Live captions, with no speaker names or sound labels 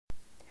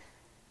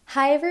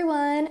Hi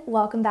everyone,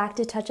 welcome back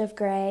to Touch of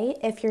Gray.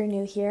 If you're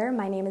new here,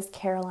 my name is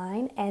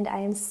Caroline and I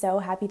am so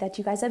happy that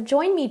you guys have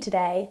joined me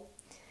today.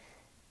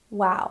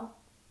 Wow,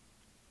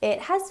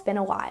 it has been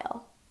a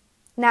while.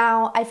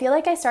 Now, I feel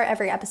like I start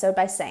every episode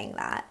by saying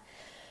that,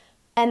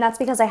 and that's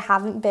because I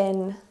haven't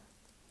been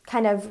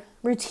kind of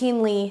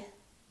routinely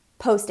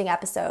posting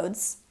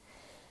episodes.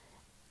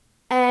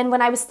 And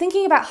when I was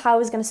thinking about how I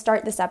was going to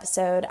start this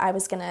episode, I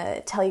was going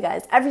to tell you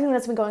guys everything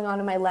that's been going on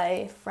in my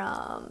life,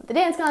 from the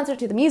dance concert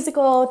to the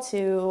musical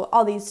to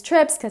all these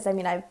trips, because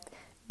I've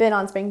been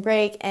on spring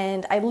break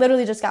and I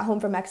literally just got home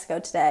from Mexico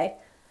today.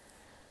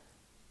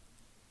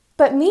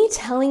 But me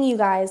telling you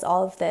guys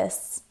all of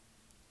this,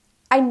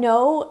 I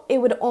know it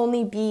would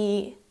only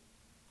be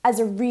as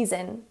a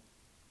reason,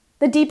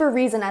 the deeper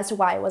reason as to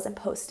why I wasn't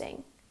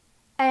posting.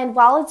 And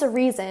while it's a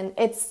reason,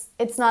 it's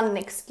not an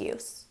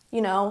excuse, you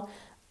know?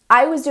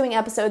 I was doing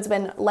episodes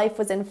when life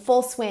was in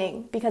full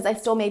swing because I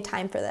still made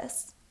time for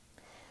this.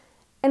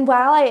 And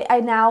while I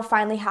now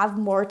finally have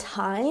more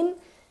time,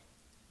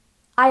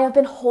 I have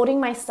been holding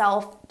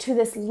myself to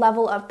this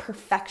level of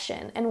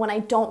perfection. And when I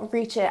don't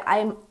reach it,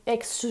 I'm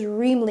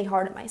extremely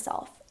hard on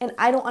myself. And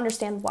I don't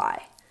understand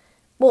why.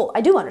 Well,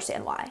 I do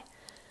understand why.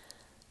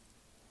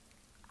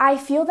 I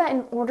feel that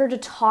in order to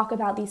talk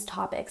about these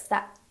topics,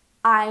 that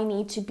I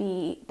need to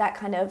be that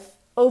kind of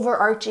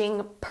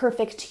overarching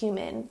perfect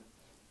human.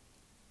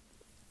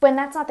 When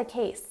that's not the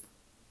case.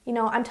 You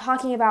know, I'm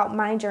talking about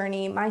my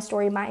journey, my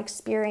story, my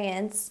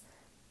experience.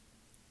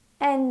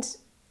 And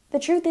the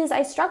truth is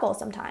I struggle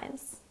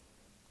sometimes.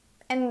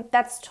 And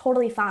that's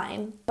totally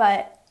fine.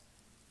 But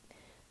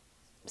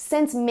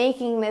since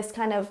making this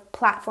kind of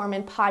platform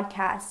and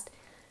podcast,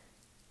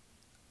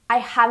 I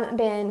haven't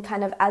been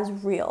kind of as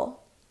real.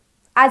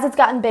 As it's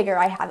gotten bigger,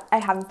 I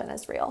haven't been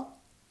as real.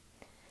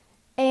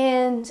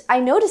 And I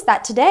noticed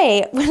that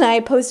today when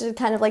I posted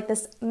kind of like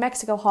this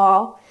Mexico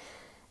haul.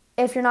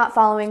 If you're not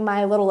following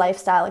my little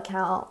lifestyle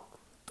account,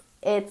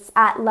 it's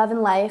at Love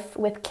and Life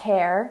with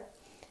Care,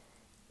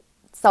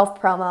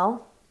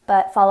 self-promo,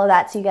 but follow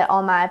that so you get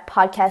all my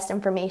podcast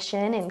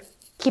information and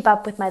keep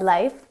up with my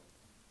life.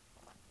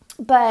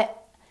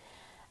 But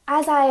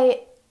as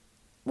I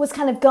was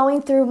kind of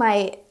going through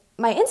my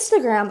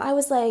Instagram, I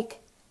was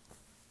like,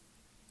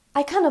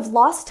 I kind of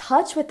lost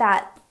touch with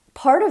that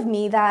part of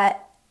me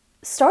that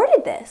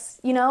started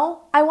this, you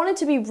know? I wanted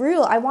to be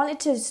real.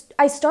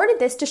 I started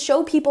this to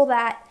show people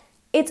that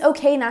it's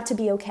okay not to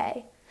be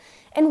okay.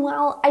 And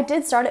while I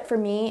did start it for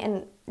me,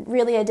 and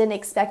really I didn't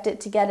expect it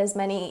to get as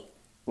many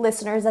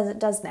listeners as it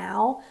does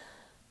now,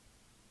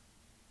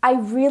 I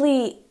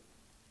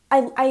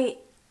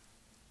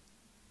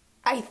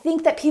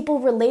think that people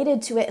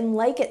related to it and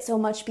like it so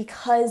much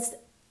because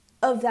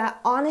of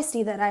that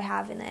honesty that I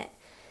have in it.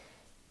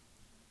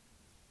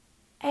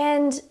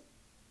 And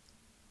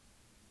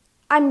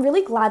I'm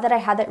really glad that I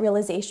had that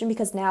realization,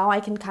 because now I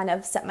can kind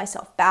of set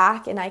myself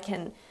back and I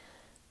can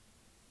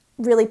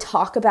really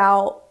talk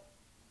about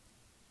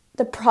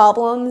the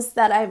problems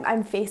that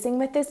I'm facing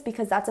with this,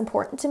 because that's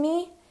important to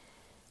me.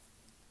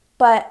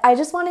 But I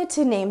just wanted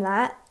to name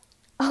that.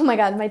 Oh my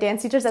God, my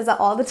dance teacher says that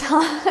all the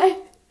time.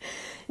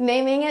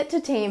 Naming it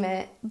to tame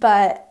it.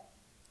 But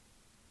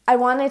I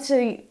wanted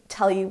to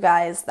tell you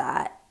guys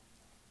that,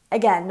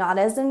 again,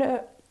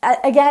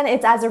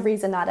 it's as a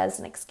reason, not as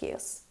an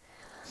excuse.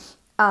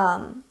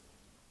 Another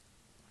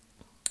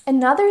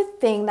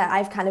thing that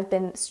I've kind of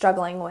been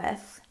struggling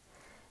with,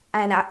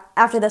 and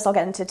after this, I'll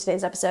get into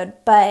today's episode.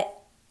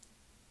 But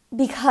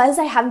because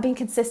I haven't been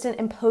consistent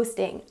in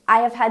posting, I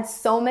have had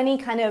so many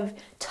kind of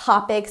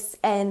topics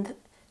and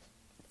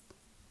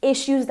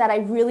issues that I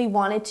really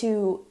wanted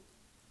to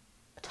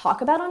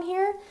talk about on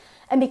here.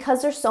 And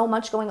because there's so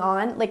much going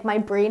on, like my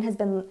brain has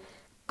been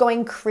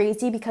going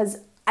crazy because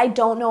I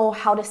don't know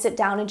how to sit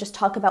down and just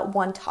talk about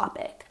one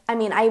topic. I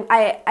mean,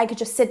 I could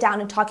just sit down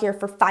and talk here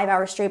for 5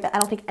 hours straight, but I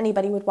don't think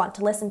anybody would want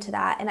to listen to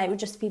that. And I would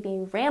just be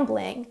being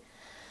rambling.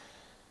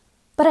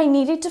 But I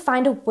needed to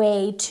find a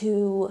way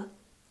to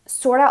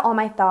sort out all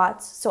my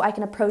thoughts so I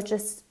can approach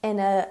this in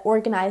a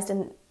organized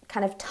and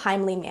kind of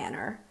timely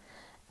manner.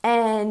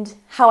 And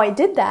how I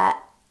did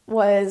that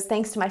was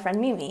thanks to my friend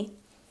Mimi.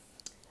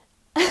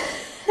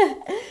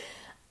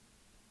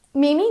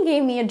 Mimi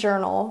gave me a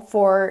journal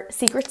for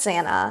Secret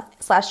Santa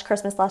 /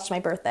 Christmas / my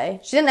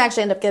birthday. She didn't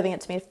actually end up giving it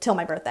to me till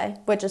my birthday,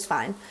 which is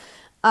fine.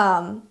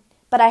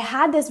 But I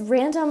had this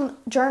random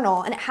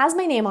journal and it has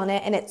my name on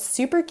it and it's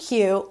super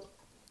cute.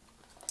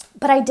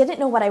 But I didn't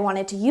know what I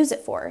wanted to use it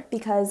for,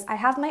 because I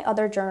have my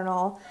other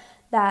journal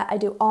that I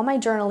do all my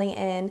journaling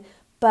in,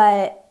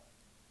 but,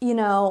 you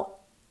know,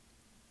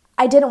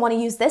 I didn't want to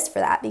use this for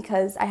that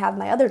because I have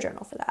my other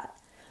journal for that.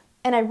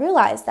 And I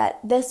realized that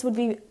this would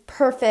be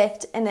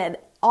perfect and an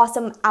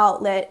awesome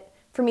outlet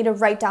for me to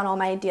write down all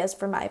my ideas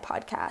for my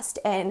podcast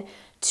and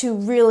to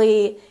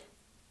really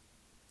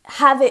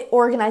have it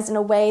organized in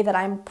a way that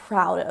I'm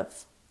proud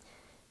of.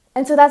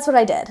 And so that's what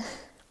I did.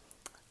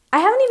 I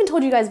haven't even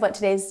told you guys what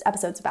today's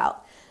episode's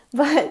about,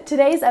 but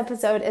today's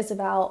episode is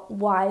about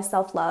why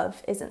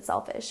self-love isn't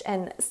selfish,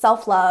 and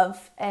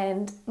self-love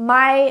and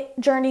my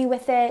journey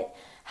with it,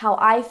 how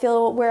I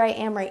feel where I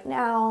am right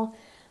now,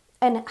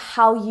 and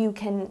how you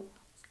can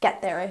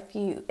get there.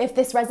 If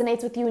this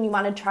resonates with you and you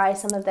want to try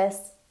some of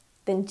this,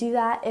 then do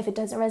that. If it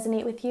doesn't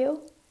resonate with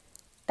you,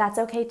 that's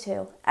okay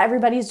too.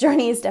 Everybody's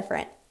journey is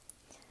different.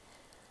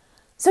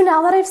 So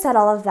now that I've said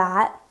all of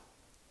that,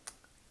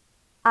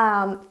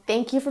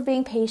 thank you for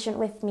being patient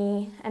with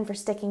me and for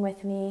sticking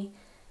with me.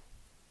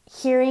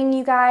 Hearing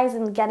you guys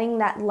and getting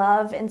that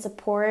love and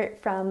support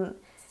from,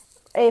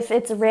 if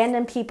it's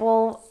random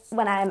people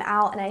when I'm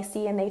out and I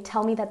see and they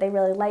tell me that they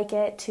really like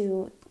it,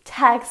 to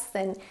texts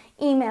and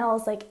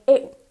emails,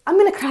 I'm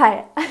gonna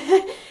cry.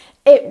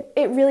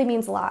 It really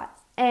means a lot.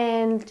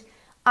 And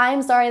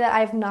I'm sorry that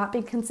I've not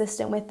been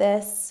consistent with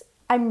this.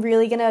 I'm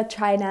really gonna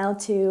try now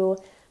to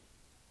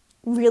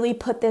really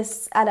put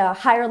this at a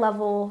higher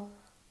level.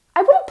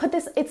 I wouldn't put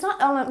this, it's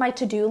not on my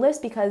to-do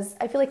list, because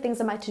I feel like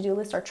things on my to-do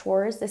list are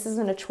chores. This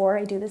isn't a chore.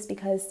 I do this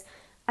because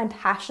I'm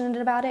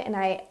passionate about it and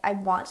I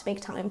want to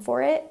make time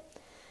for it.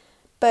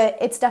 But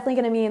it's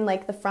definitely going to be in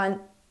the front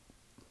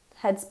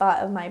head spot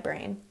of my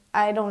brain.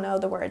 I don't know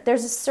the word.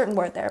 There's a certain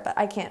word there, but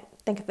I can't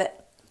think of it.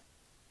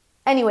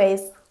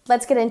 Anyways,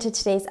 let's get into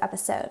today's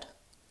episode.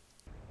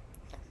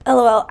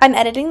 LOL, I'm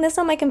editing this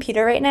on my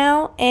computer right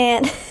now,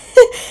 and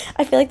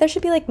I feel like there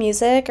should be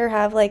music, or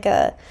have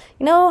a,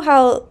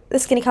 how the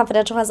Skinny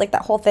Confidential has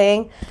that whole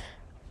thing.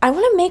 I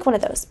want to make one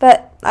of those,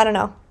 but I don't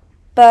know.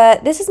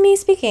 But this is me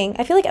speaking.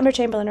 I feel like Emma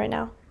Chamberlain right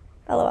now.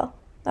 LOL.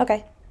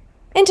 Okay.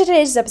 Into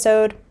today's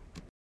episode.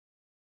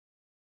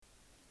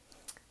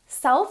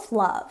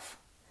 Self-love.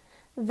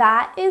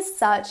 That is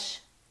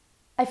such,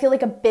 I feel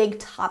like, a big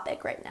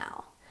topic right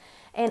now.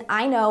 And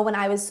I know when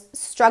I was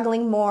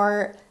struggling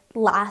more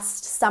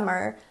last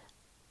summer,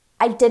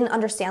 I didn't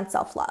understand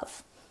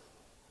self-love.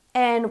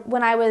 And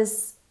when I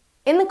was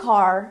in the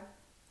car,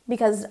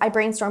 because I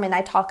brainstorm and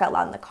I talk out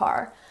loud in the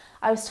car,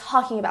 I was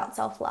talking about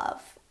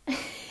self-love.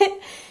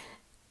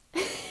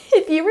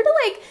 If you were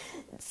to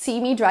see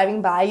me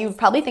driving by, you would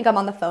probably think I'm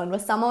on the phone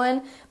with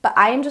someone, but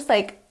I am just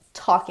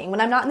talking. When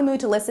I'm not in the mood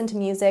to listen to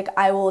music,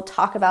 I will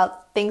talk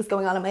about things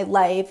going on in my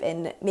life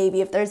and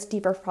maybe if there's a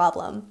deeper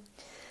problem.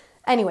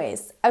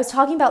 Anyways, I was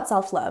talking about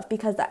self-love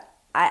because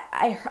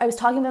I was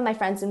talking with my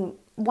friends, and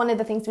one of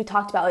the things we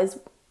talked about is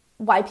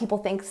why people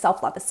think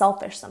self-love is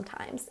selfish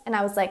sometimes. And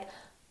I was like,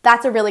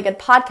 that's a really good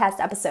podcast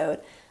episode.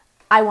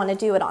 I want to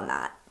do it on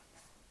that.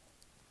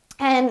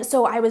 And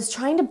so I was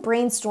trying to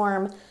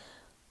brainstorm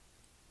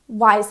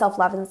why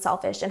self-love isn't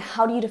selfish and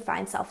how do you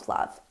define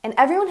self-love? And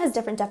everyone has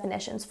different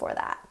definitions for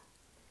that.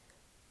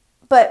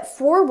 But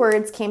 4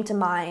 words came to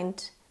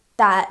mind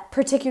that,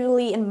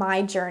 particularly in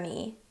my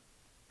journey,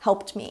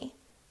 helped me.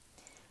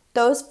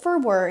 Those 4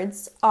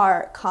 words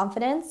are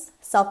confidence,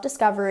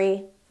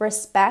 self-discovery,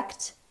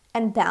 respect,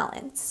 and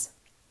balance.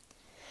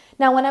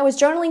 Now, when I was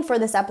journaling for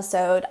this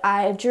episode,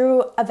 I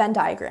drew a Venn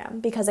diagram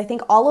because I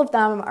think all of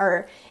them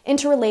are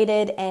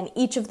interrelated and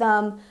each of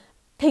them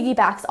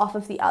piggybacks off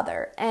of the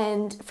other.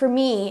 And for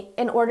me,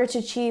 in order to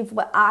achieve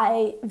what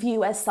I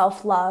view as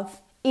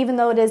self-love, even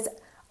though it is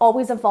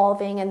always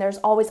evolving and there's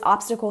always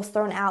obstacles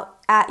thrown out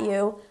at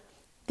you,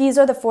 these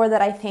are the 4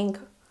 that I think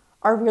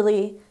are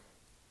really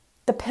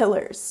the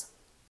pillars.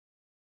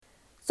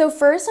 So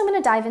first, I'm going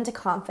to dive into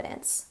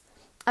confidence.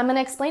 I'm going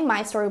to explain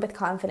my story with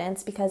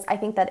confidence because I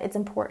think that it's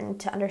important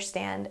to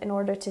understand in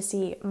order to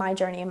see my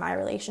journey and my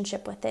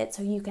relationship with it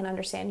so you can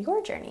understand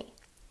your journey.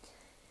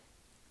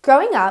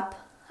 Growing up,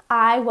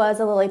 I was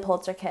a Lilly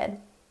Pulitzer kid,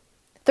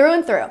 through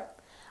and through.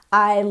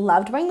 I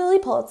loved wearing Lilly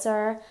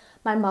Pulitzer.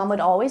 My mom would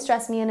always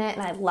dress me in it,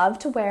 and I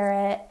loved to wear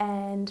it.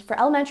 And for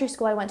elementary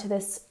school, I went to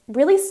this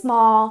really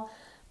small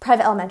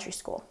private elementary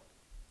school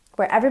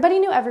where everybody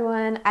knew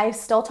everyone. I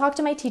still talk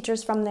to my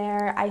teachers from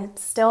there.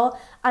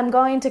 I'm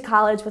going to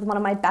college with one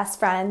of my best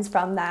friends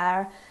from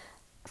there.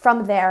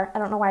 I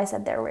don't know why I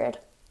said they're weird.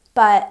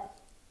 But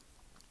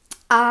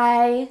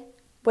I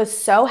was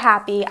so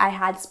happy. I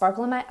had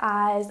sparkle in my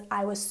eyes.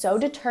 I was so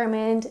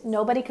determined.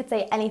 Nobody could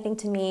say anything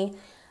to me.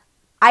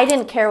 I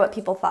didn't care what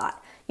people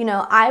thought.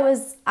 I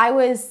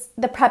was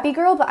the preppy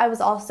girl, but I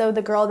was also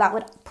the girl that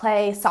would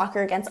play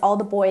soccer against all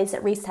the boys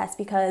at recess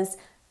because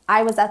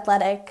I was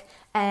athletic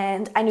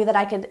and I knew that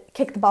I could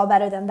kick the ball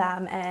better than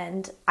them,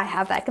 and I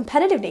have that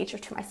competitive nature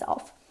to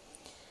myself.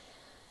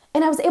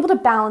 And I was able to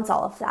balance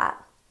all of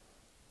that.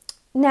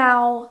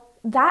 Now,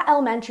 that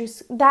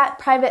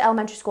private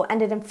elementary school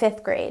ended in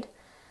 5th grade.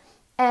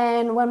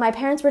 And when my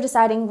parents were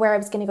deciding where I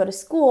was going to go to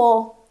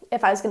school,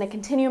 if I was going to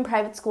continue in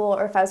private school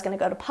or if I was going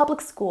to go to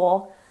public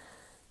school,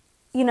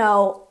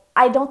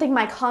 I don't think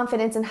my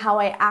confidence in how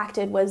I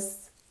acted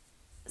was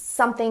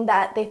something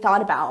that they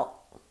thought about.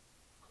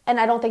 And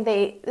I don't think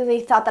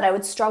they thought that I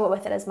would struggle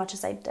with it as much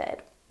as I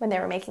did when they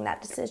were making that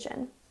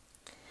decision.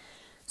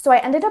 So I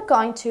ended up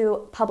going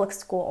to public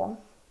school,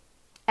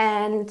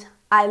 and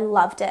I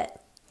loved it.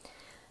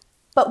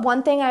 But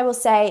one thing I will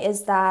say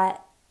is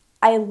that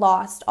I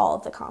lost all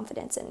of the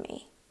confidence in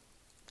me.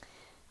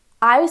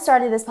 I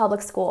started this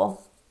public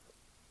school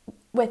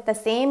with the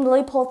same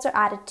Lilly Pulitzer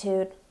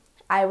attitude.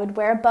 I would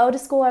wear a bow to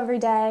school every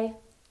day,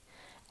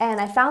 and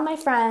I found my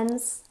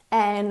friends,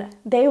 and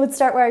they would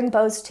start wearing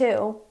bows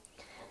too.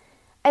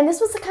 And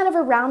this was kind of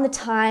around the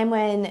time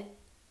when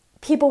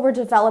people were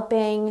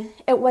developing.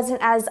 It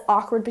wasn't as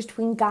awkward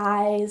between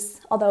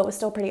guys, although it was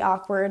still pretty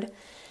awkward.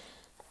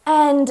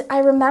 And I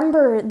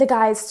remember the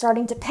guys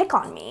starting to pick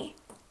on me.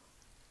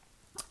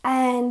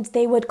 And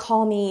they would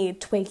call me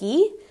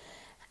Twiggy.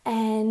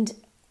 And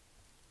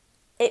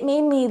it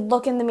made me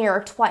look in the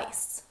mirror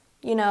twice.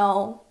 You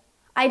know,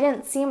 I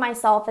didn't see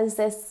myself as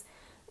this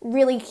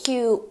really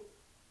cute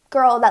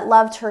girl that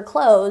loved her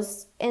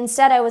clothes.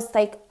 Instead, I was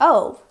like,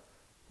 oh,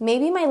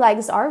 maybe my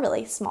legs are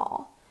really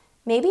small.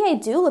 Maybe I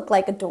do look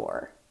like a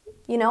door.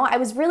 You know, I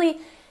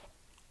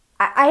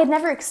had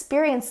never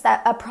experienced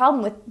a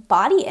problem with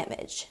body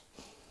image.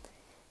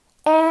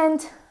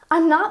 And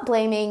I'm not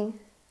blaming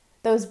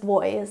those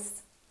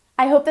boys.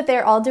 I hope that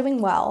they're all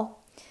doing well,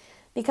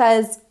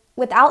 because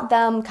without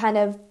them kind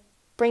of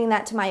bringing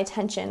that to my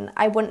attention,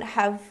 I wouldn't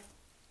have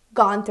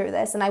gone through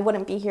this, and I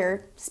wouldn't be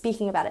here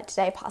speaking about it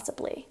today,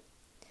 possibly.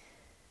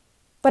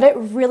 But it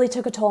really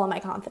took a toll on my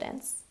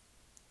confidence.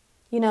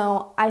 You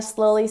know, I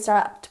slowly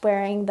stopped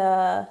wearing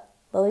the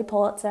Lilly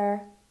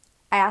Pulitzer.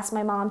 I asked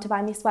my mom to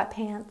buy me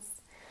sweatpants.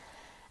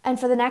 And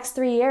for the next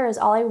 3 years,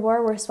 all I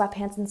wore were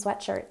sweatpants and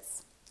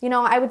sweatshirts. You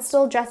know, I would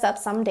still dress up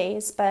some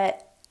days,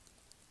 but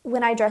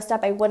when I dressed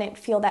up, I wouldn't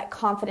feel that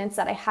confidence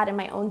that I had in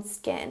my own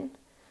skin.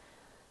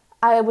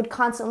 I would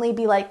constantly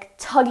be like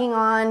tugging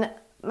on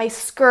my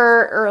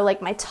skirt or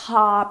like my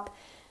top.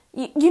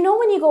 You know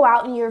when you go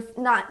out and you're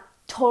not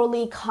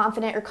totally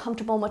confident or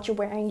comfortable in what you're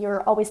wearing,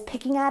 you're always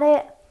picking at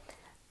it?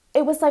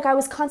 It was like I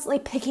was constantly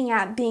picking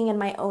at being in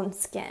my own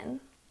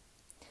skin.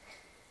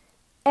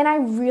 And I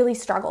really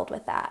struggled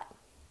with that,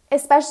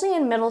 especially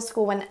in middle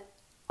school when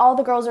all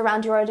the girls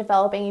around you are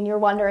developing and you're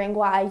wondering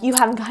why you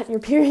haven't gotten your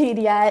period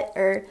yet,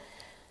 or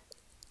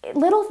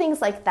little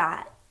things like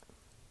that.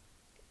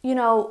 You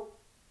know,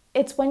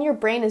 it's when your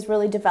brain is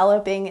really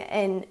developing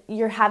and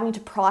you're having to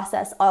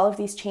process all of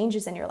these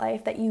changes in your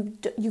life that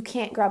you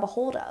can't grab a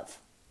hold of.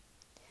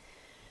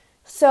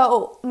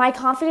 So my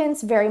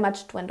confidence very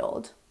much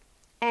dwindled.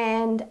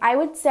 And I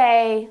would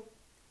say,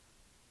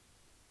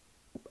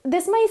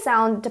 this might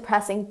sound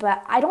depressing,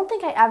 but I don't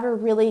think I ever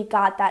really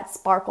got that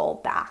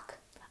sparkle back.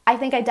 I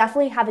think I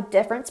definitely have a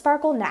different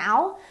sparkle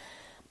now,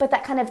 but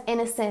that kind of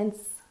innocence,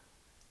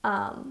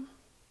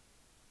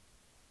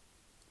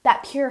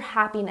 that pure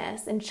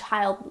happiness and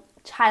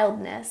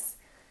childness,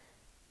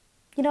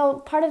 you know,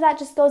 part of that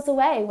just goes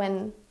away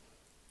when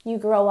you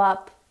grow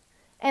up.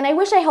 And I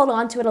wish I held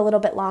on to it a little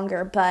bit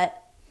longer, but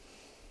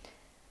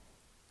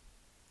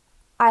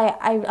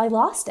I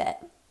lost it.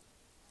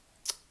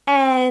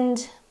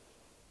 And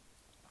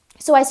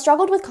so I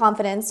struggled with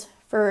confidence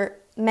for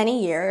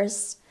many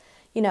years,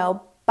 you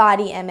know,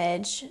 body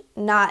image,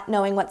 not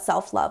knowing what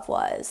self-love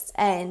was.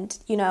 And,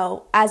 you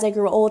know, as I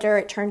grew older,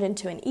 it turned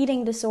into an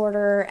eating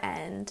disorder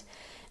and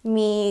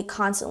me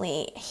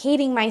constantly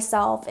hating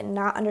myself and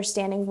not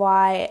understanding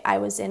why I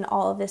was in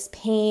all of this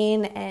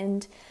pain.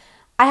 And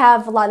I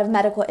have a lot of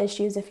medical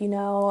issues, if you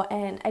know,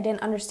 and I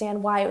didn't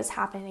understand why it was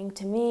happening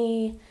to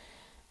me.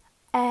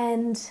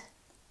 And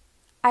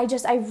I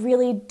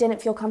really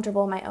didn't feel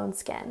comfortable in my own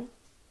skin.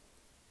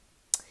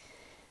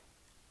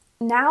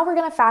 Now we're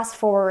going to fast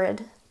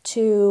forward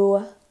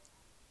to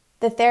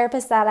the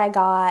therapist that I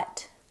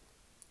got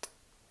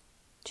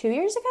 2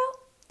 years ago.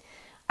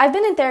 I've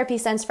been in therapy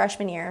since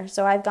freshman year,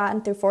 so I've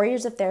gotten through 4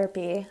 years of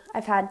therapy.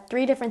 I've had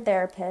 3 different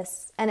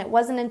therapists, and it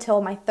wasn't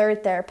until my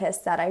 3rd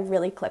therapist that I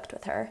really clicked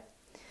with her.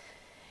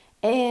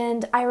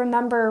 And I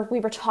remember we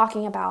were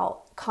talking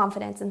about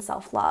confidence and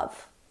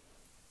self-love.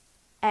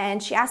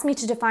 And she asked me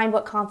to define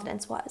what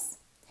confidence was.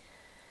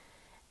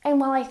 And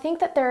while I think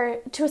that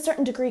to a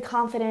certain degree,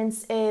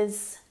 confidence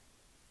is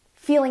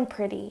feeling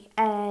pretty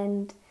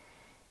and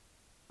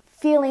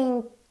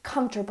feeling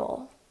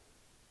comfortable,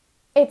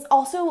 it's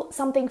also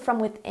something from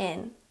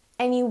within.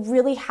 And you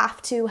really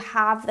have to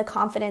have the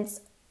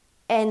confidence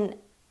and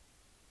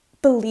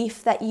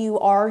belief that you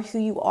are who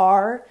you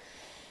are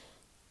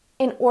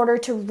in order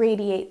to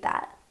radiate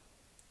that.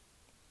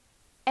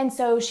 And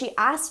so she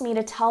asked me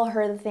to tell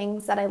her the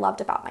things that I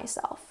loved about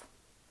myself.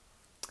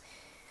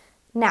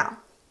 Now,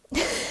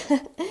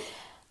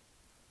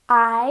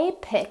 I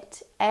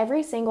picked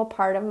every single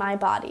part of my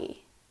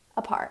body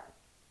apart.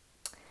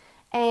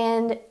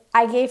 And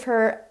I gave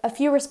her a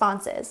few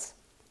responses.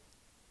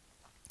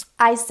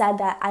 I said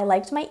that I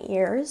liked my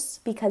ears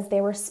because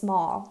they were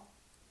small.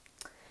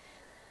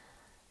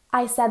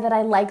 I said that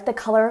I liked the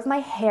color of my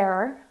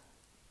hair,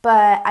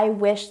 but I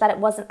wish that it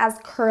wasn't as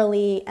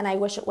curly and I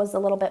wish it was a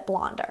little bit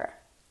blonder.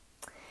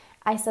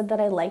 I said that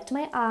I liked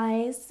my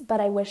eyes,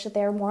 but I wish that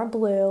they were more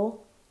blue.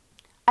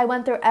 I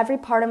went through every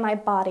part of my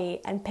body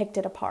and picked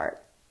it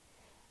apart.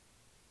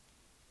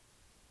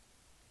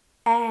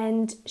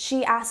 And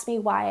she asked me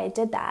why I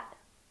did that.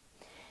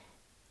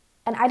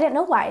 And I didn't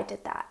know why I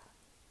did that.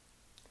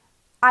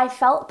 I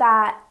felt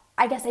that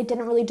I guess I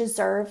didn't really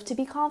deserve to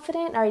be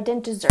confident, or I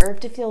didn't deserve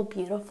to feel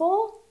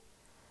beautiful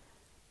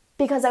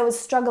because I was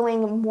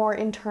struggling more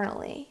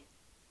internally.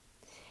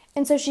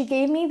 And so she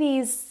gave me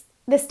these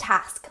this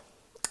task,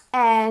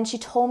 and she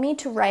told me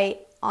to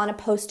write on a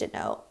Post-it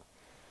note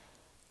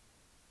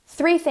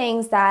 3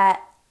 things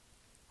that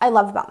I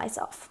love about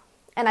myself.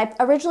 And I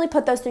originally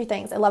put those 3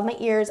 things. I love my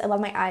ears, I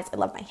love my eyes, I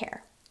love my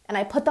hair. And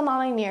I put them on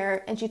my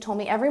mirror, and she told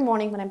me every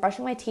morning when I'm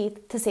brushing my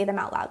teeth to say them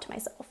out loud to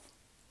myself.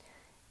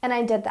 And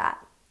I did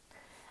that.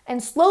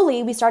 And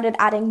slowly we started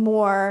adding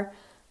more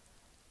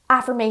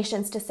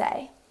affirmations to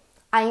say.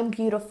 I am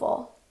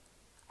beautiful.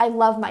 I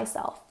love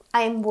myself.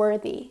 I am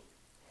worthy.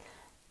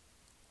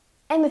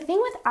 And the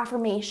thing with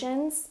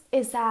affirmations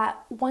is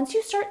that once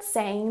you start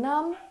saying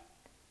them,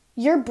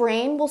 your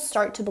brain will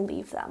start to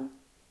believe them.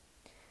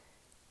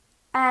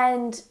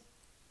 And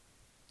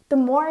the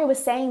more I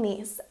was saying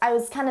these, I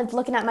was kind of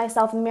looking at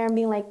myself in the mirror and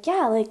being like,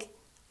 yeah, like,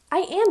 I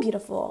am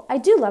beautiful. I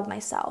do love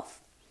myself.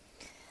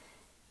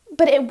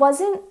 But it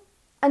wasn't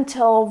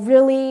until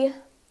really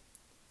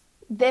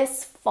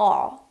this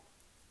fall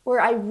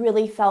where I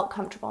really felt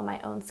comfortable in my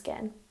own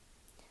skin.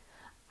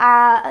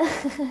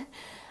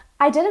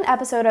 I did an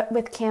episode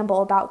with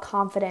Campbell about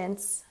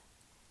confidence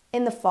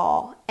in the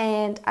fall,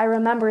 and I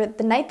remember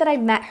the night that I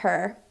met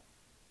her,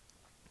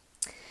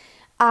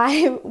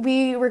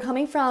 we were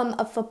coming from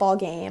a football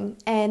game,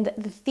 and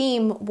the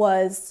theme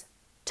was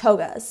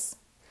togas.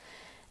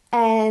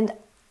 And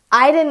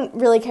I didn't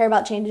really care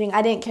about changing.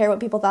 I didn't care what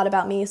people thought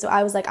about me, so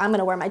I was like, I'm going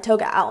to wear my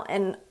toga out.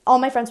 And all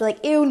my friends were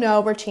like, ew, no,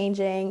 we're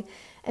changing.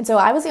 And so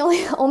I was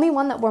the only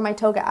one that wore my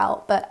toga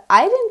out, but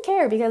I didn't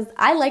care because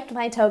I liked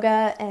my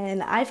toga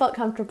and I felt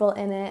comfortable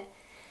in it.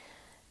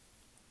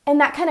 And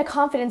that kind of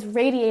confidence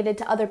radiated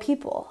to other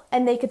people,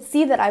 and they could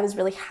see that I was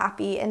really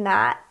happy and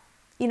that,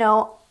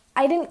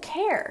 I didn't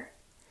care.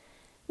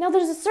 Now,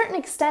 there's a certain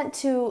extent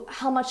to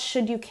how much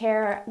should you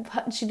care,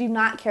 what should you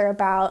not care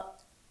about.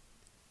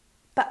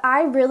 But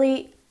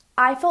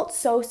I felt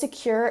so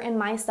secure in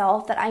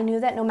myself that I knew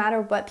that no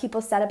matter what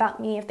people said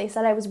about me, if they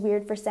said I was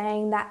weird for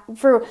saying that,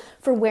 for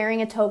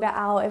wearing a toga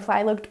out, if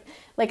I looked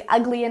like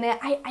ugly in it,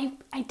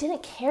 I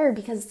didn't care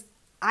because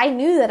I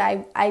knew that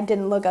I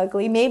didn't look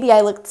ugly. Maybe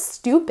I looked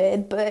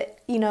stupid, but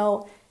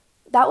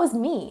that was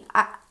me.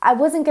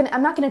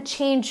 I'm not gonna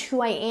change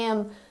who I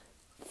am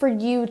for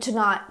you to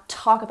not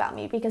talk about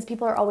me, because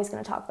people are always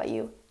gonna talk about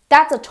you.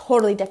 That's a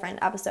totally different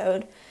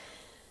episode.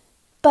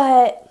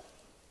 But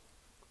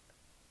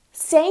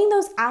saying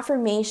those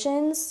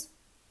affirmations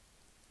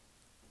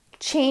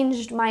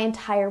changed my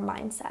entire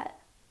mindset,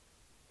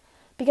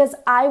 because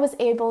I was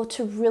able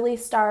to really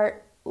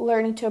start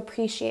learning to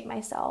appreciate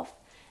myself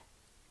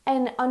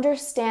and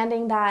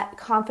understanding that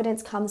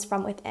confidence comes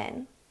from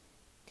within.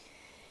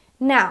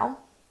 Now,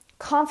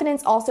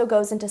 confidence also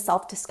goes into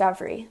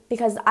self-discovery,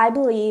 because I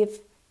believe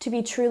to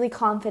be truly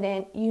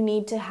confident, you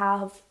need to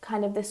have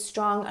kind of this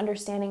strong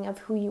understanding of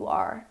who you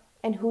are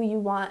and who you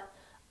want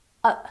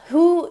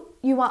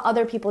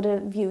other people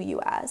to view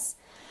you as.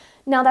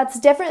 Now, that's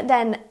different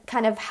than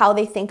kind of how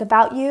they think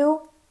about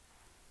you,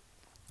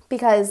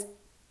 because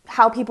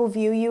how people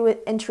view you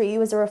and treat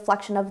you is a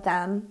reflection of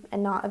them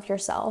and not of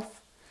yourself.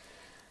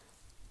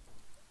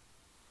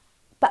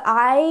 But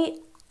I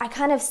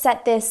kind of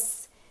set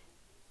this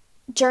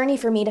journey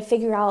for me to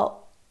figure out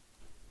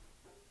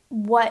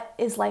what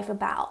is life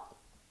about.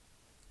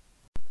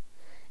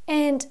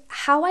 And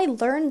how I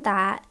learned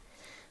that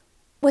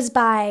was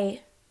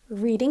by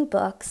reading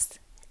books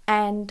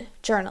and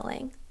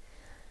journaling.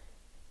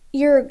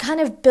 You're kind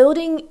of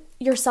building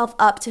yourself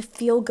up to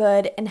feel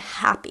good and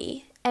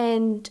happy,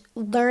 and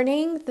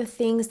learning the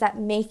things that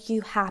make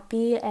you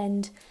happy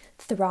and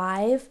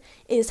thrive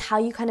is how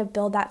you kind of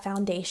build that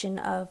foundation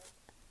of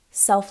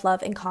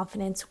self-love and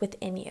confidence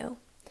within you.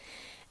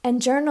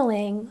 And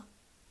journaling,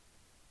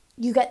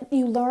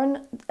 you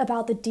learn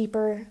about the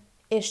deeper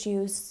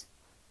issues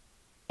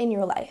in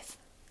your life.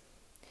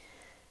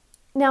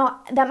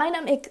 Now, that might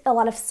not make a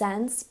lot of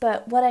sense,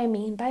 but what I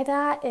mean by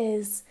that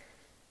is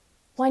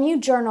when you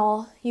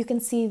journal, you can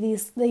see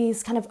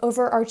these kind of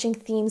overarching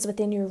themes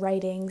within your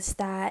writings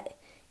that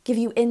give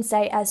you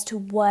insight as to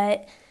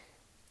what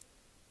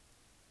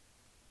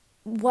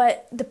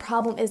the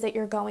problem is that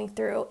you're going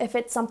through. If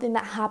it's something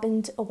that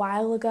happened a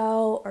while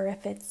ago, or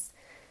if it's,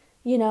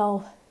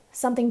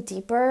 something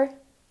deeper,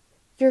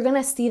 you're going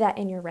to see that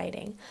in your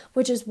writing,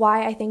 which is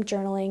why I think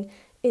journaling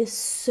is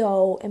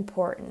so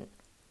important.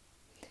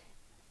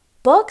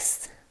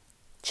 Books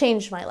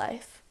changed my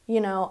life.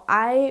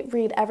 I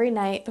read every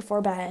night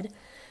before bed.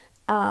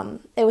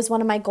 It was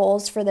one of my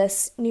goals for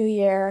this new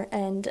year,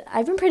 and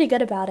I've been pretty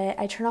good about it.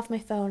 I turn off my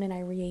phone and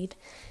I read.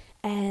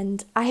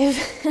 And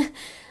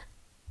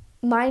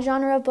my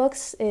genre of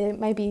books, it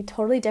might be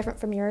totally different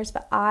from yours,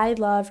 but I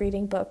love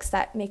reading books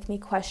that make me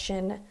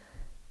question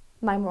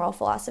my moral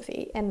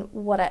philosophy and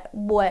what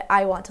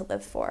I want to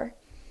live for.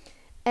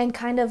 And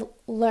kind of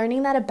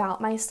learning that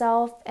about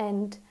myself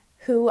and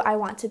who I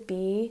want to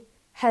be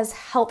has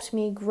helped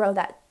me grow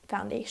that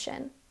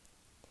foundation.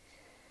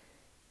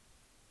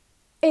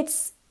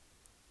 It's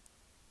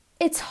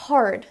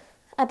hard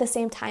at the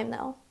same time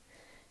though,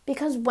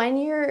 because when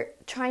you're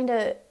trying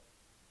to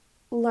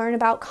learn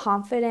about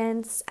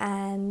confidence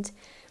and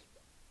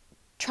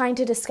trying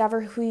to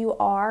discover who you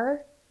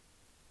are,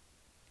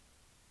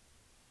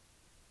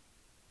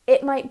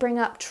 it might bring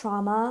up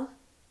trauma.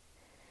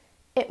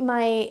 It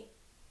might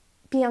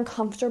be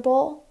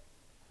uncomfortable.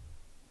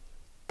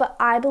 But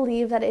I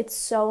believe that it's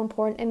so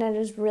important and it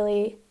has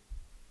really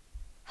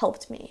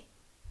helped me.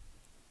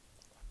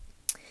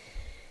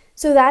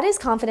 So that is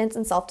confidence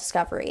and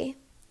self-discovery.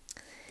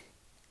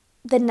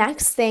 The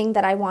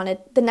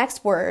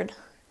next word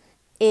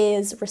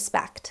is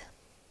respect.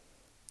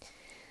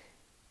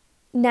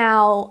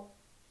 Now,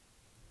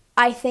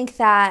 I think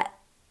that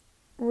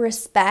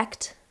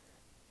respect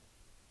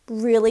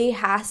really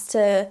has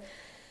to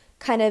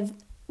kind of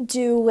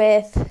do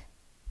with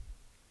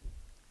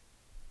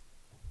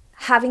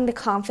having the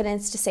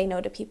confidence to say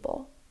no to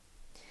people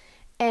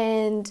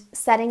and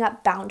setting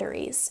up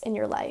boundaries in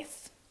your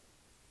life.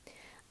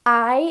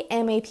 I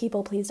am a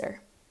people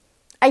pleaser.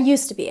 I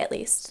used to be, at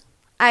least.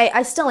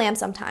 I still am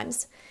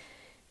sometimes.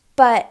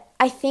 But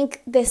I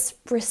think this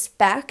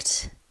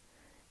respect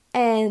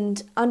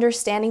and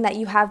understanding that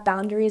you have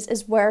boundaries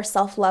is where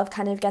self-love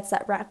kind of gets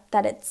that rep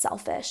that it's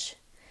selfish,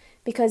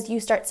 because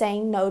you start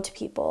saying no to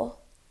people.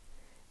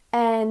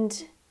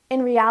 And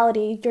in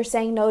reality, you're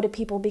saying no to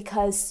people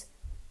because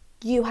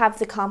you have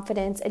the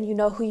confidence and you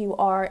know who you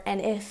are. And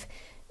if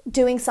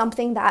doing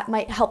something that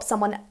might help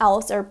someone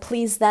else or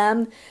please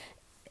them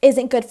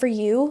isn't good for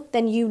you,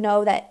 then you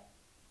know that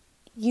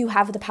you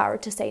have the power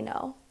to say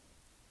no.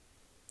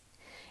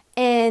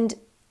 And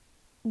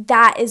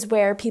that is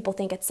where people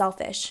think it's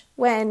selfish,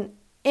 when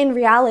in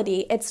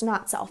reality, it's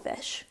not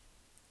selfish.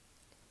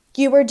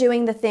 You are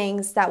doing the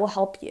things that will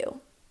help you.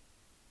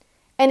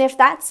 And if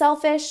that's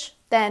selfish,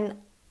 then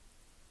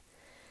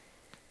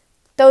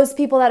those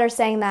people that are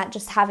saying that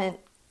just haven't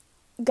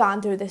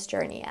gone through this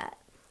journey yet.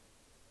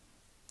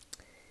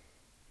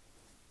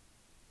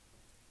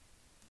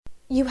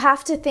 You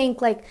have to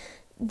think like,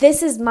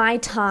 this is my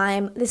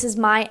time, this is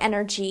my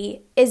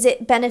energy, is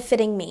it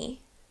benefiting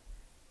me?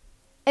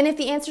 And if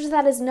the answer to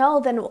that is no,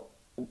 then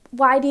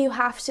why do you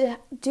have to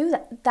do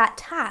that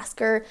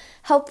task or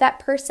help that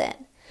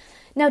person?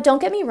 Now,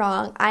 don't get me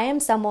wrong, I am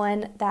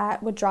someone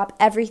that would drop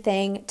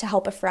everything to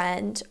help a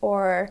friend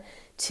or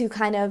to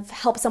kind of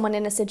help someone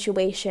in a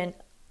situation,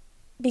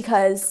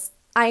 because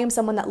I am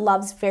someone that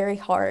loves very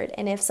hard.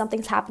 And if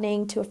something's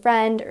happening to a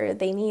friend or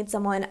they need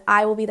someone,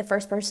 I will be the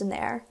first person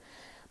there.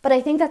 But I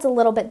think that's a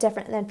little bit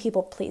different than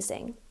people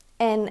pleasing.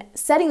 And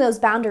setting those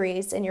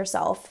boundaries in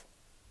yourself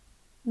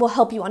will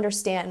help you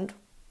understand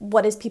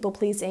what is people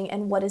pleasing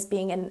and what is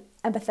being an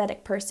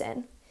empathetic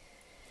person.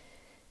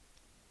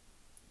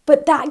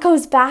 But that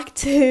goes back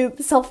to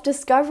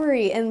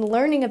self-discovery and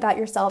learning about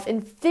yourself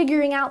and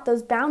figuring out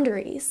those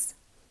boundaries.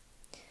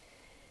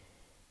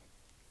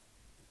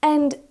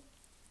 And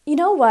you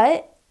know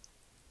what?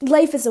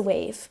 Life is a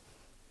wave.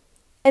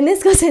 And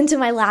this goes into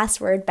my last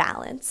word,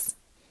 balance.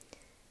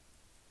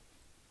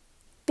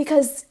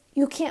 Because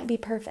you can't be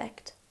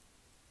perfect.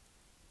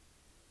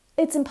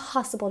 It's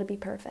impossible to be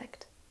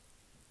perfect.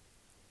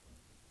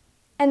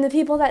 And the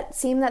people that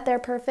seem that they're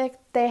perfect,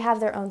 they have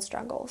their own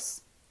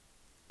struggles.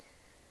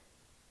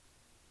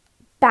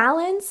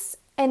 Balance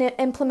and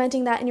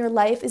implementing that in your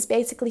life is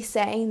basically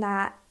saying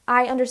that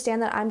I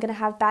understand that I'm going to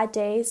have bad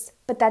days,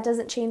 but that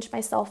doesn't change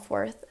my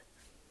self-worth.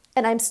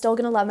 And I'm still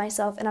going to love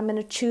myself, and I'm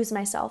going to choose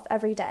myself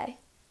every day.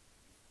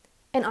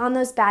 And on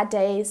those bad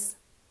days,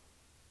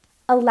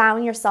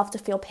 allowing yourself to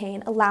feel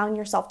pain, allowing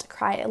yourself to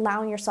cry,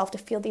 allowing yourself to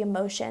feel the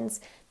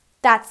emotions,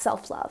 that's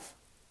self-love.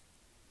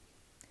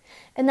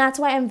 And that's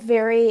why I'm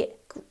very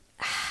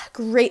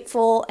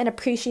grateful and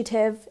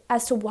appreciative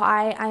as to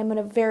why I'm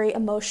a very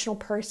emotional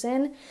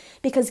person,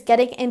 because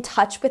getting in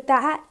touch with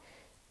that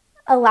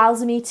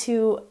allows me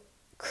to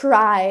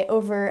cry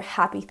over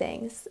happy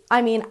things.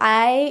 I mean,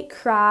 I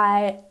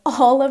cry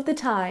all of the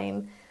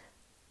time,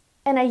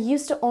 and I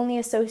used to only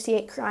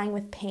associate crying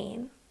with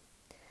pain.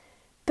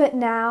 But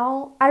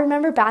now, I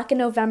remember back in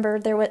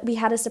November, we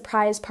had a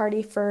surprise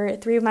party for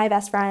 3 of my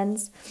best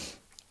friends,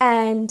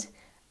 and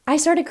I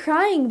started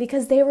crying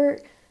because they were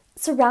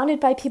surrounded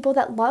by people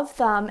that loved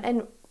them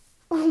and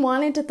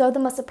wanted to throw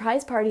them a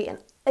surprise party,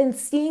 and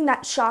seeing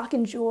that shock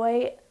and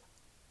joy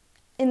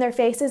in their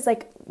faces,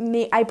 like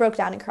me, I broke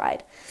down and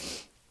cried.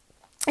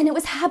 And it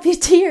was happy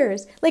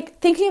tears. Like,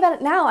 thinking about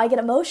it now, I get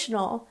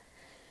emotional.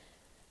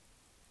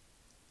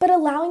 But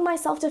allowing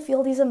myself to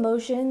feel these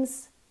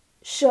emotions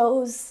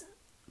shows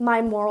my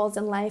morals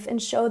in life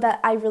and show that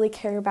I really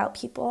care about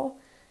people.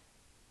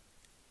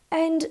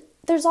 And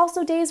there's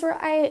also days where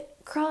I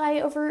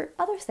cry over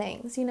other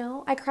things, you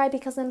know? I cry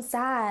because I'm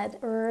sad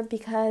or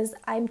because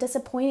I'm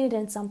disappointed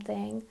in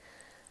something.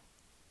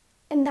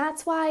 And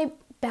that's why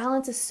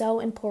balance is so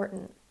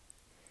important.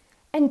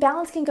 And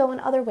balance can go in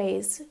other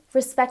ways.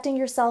 Respecting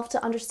yourself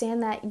to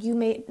understand that you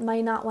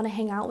might not want to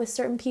hang out with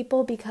certain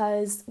people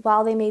because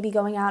while they may be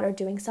going out or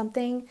doing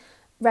something,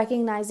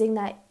 recognizing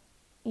that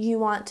you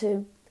want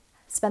to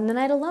spend the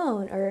night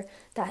alone or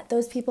that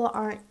those people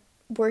aren't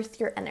worth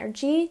your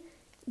energy,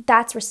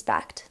 that's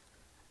respect.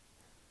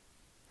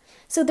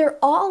 So they're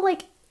all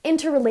like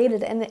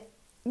interrelated. And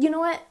you know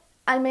what?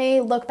 I may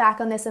look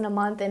back on this in a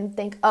month and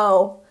think,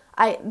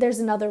 there's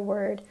another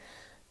word.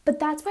 But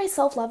that's why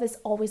self-love is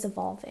always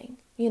evolving,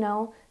 you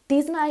know?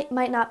 These might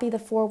not be the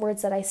 4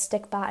 words that I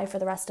stick by for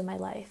the rest of my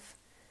life.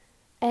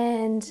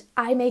 And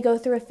I may go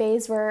through a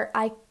phase where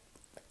I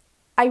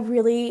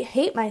really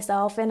hate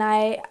myself and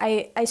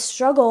I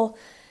struggle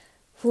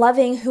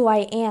loving who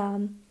I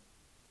am.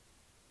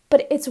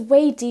 But it's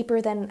way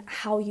deeper than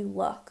how you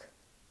look.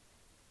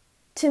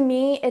 To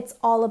me, it's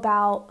all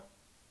about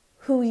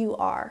who you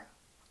are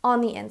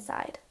on the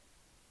inside.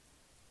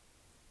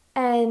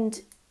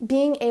 And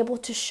being able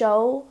to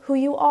show who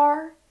you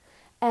are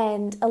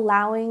and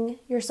allowing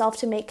yourself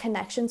to make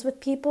connections with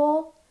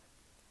people,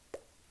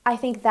 I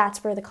think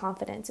that's where the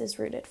confidence is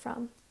rooted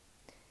from.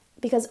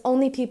 Because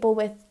only people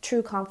with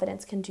true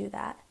confidence can do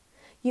that.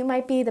 You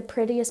might be the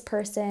prettiest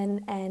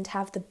person and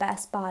have the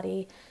best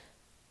body,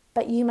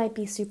 but you might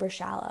be super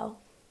shallow.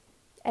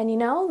 And you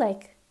know,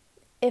 like,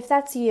 if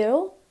that's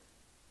you,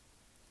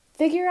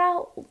 figure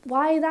out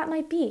why that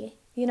might be.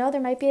 You know,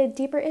 there might be a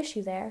deeper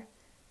issue there.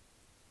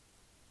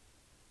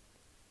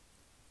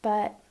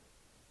 But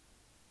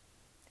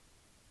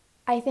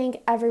I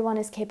think everyone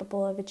is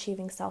capable of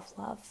achieving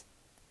self-love.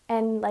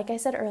 And like I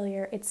said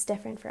earlier, it's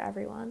different for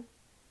everyone.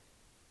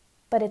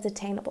 But it's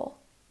attainable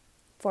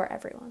for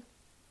everyone.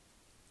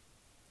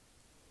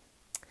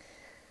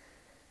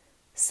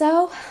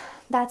 So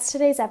that's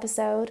today's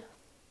episode.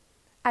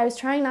 I was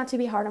trying not to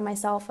be hard on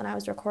myself when I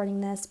was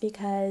recording this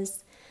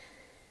because,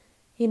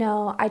 you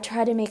know, I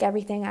try to make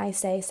everything I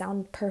say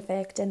sound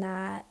perfect and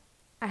that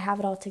I have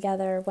it all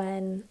together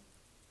when,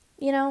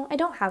 you know, I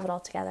don't have it all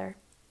together.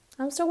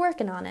 I'm still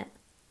working on it.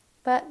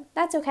 But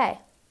that's okay.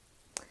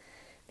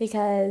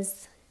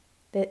 Because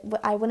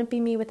I wouldn't be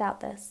me without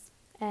this.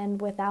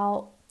 And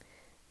without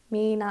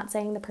me not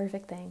saying the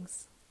perfect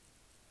things.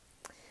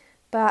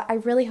 But I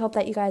really hope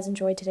that you guys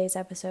enjoyed today's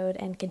episode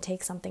and can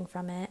take something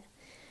from it.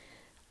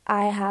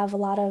 I have a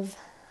lot of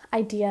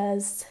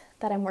ideas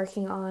that I'm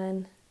working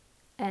on.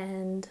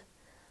 And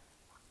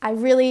I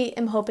really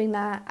am hoping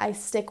that I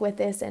stick with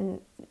this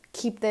and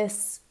keep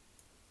this,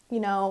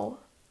 you know,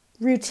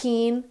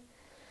 routine.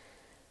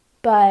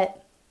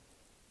 But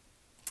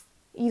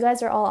you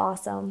guys are all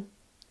awesome.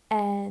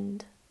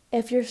 And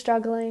if you're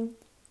struggling,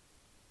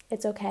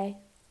 it's okay.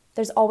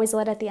 There's always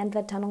light at the end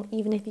of the tunnel,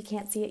 even if you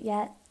can't see it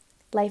yet.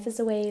 Life is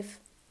a wave.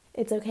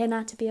 It's okay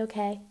not to be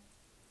okay.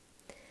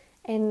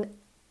 And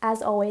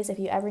as always, if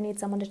you ever need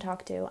someone to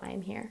talk to, I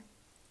am here.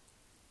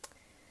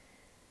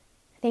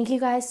 Thank you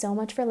guys so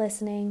much for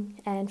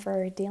listening and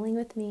for dealing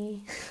with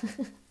me.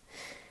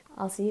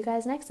 I'll see you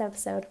guys next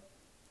episode.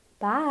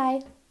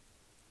 Bye.